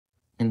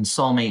In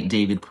Psalm 8,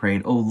 David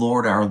prayed, "O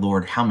Lord, our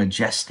Lord, how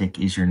majestic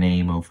is your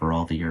name over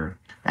all the earth."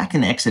 Back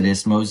in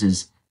Exodus,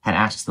 Moses had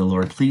asked the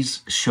Lord,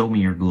 "Please show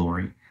me your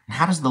glory." And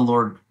how does the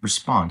Lord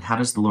respond? How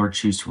does the Lord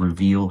choose to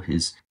reveal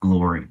his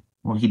glory?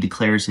 Well, he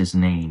declares his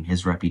name,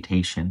 his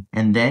reputation,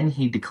 and then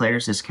he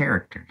declares his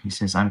character. He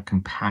says, "I'm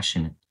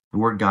compassionate." The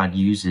word God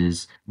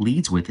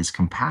leads with is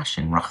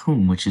compassion,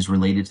 rahum, which is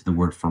related to the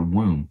word for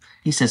womb.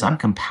 He says, "I'm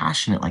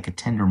compassionate like a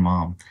tender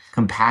mom,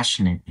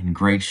 compassionate and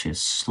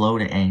gracious, slow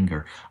to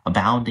anger,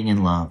 abounding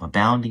in love,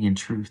 abounding in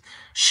truth,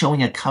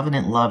 showing a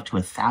covenant love to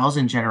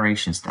 1,000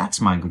 generations."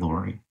 That's my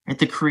glory. Right?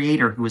 The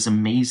Creator, who is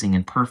amazing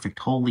and perfect,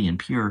 holy and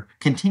pure,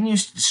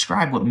 continues to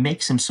describe what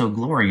makes him so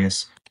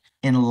glorious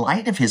in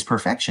light of his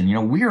perfection.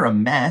 We're a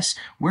mess.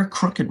 We're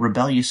crooked,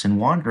 rebellious, and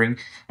wandering,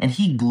 and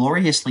he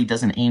gloriously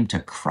doesn't aim to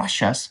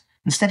crush us.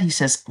 Instead, he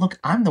says, "Look,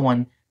 I'm the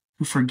one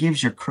who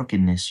forgives your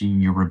crookedness,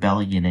 your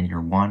rebellion, and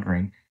your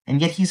wandering." And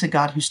yet he's a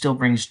God who still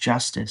brings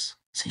justice.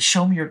 Say,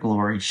 "Show me your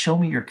glory. Show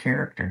me your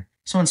character."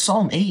 So in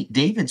Psalm 8,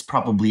 David's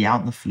probably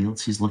out in the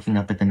fields. He's looking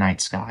up at the night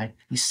sky.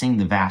 He's seeing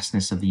the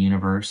vastness of the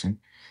universe and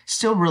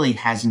still really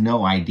has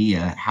no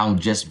idea how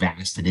just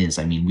vast it is.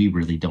 I mean, we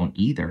really don't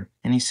either.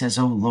 And he says,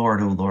 oh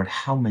Lord,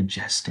 how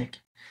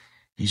majestic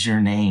is your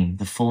name,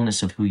 the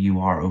fullness of who you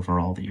are over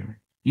all the earth.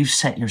 You've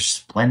set your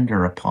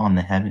splendor upon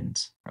the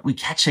heavens." We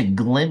catch a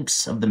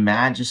glimpse of the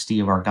majesty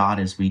of our God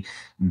as we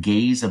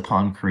gaze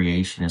upon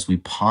creation, as we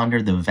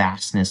ponder the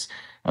vastness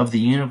of the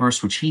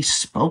universe which he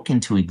spoke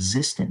into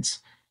existence.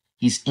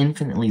 He's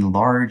infinitely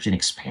large and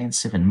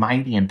expansive and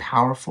mighty and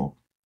powerful.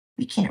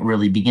 We can't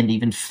really begin to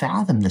even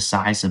fathom the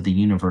size of the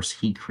universe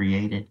he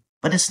created.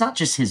 But it's not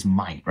just his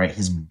might, right?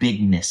 His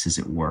bigness, as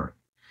it were,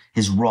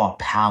 his raw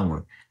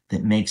power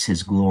that makes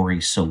his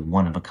glory so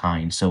one of a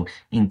kind, so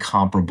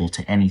incomparable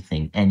to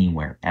anything,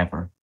 anywhere,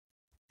 ever.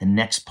 The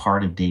next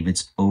part of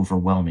David's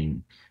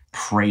overwhelming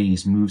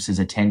praise moves his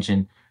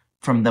attention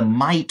from the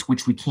might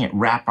which we can't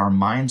wrap our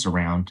minds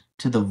around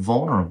to the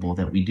vulnerable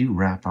that we do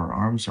wrap our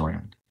arms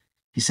around.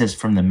 He says,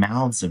 "From the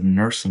mouths of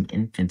nursing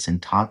infants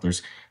and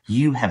toddlers,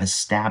 you have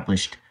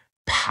established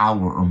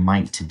power or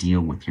might to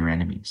deal with your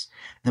enemies."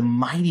 The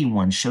mighty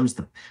one shows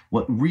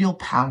what real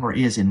power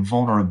is in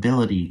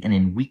vulnerability and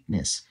in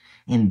weakness,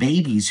 in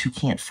babies who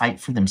can't fight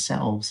for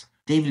themselves.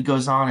 David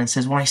goes on and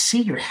says, "When I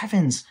see your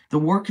heavens, the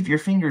work of your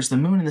fingers, the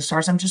moon and the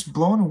stars, I'm just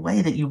blown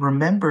away that you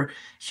remember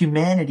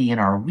humanity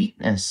and our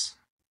weakness."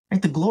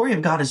 Right? The glory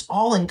of God is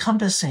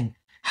all-encompassing.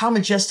 How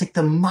majestic.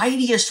 The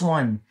mightiest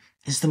one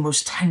is the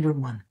most tender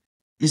one,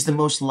 is the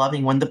most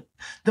loving one.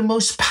 The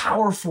most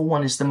powerful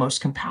one is the most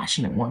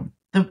compassionate one.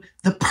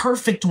 The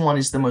perfect one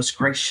is the most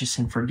gracious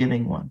and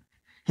forgiving one.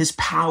 His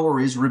power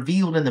is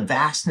revealed in the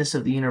vastness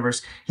of the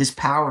universe. His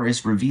power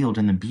is revealed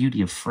in the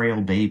beauty of frail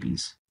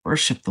babies.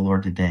 Worship the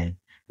Lord today.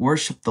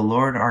 Worship the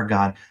Lord our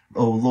God.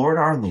 O Lord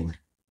our Lord,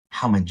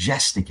 how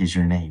majestic is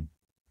your name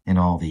in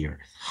all the earth.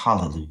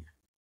 Hallelujah.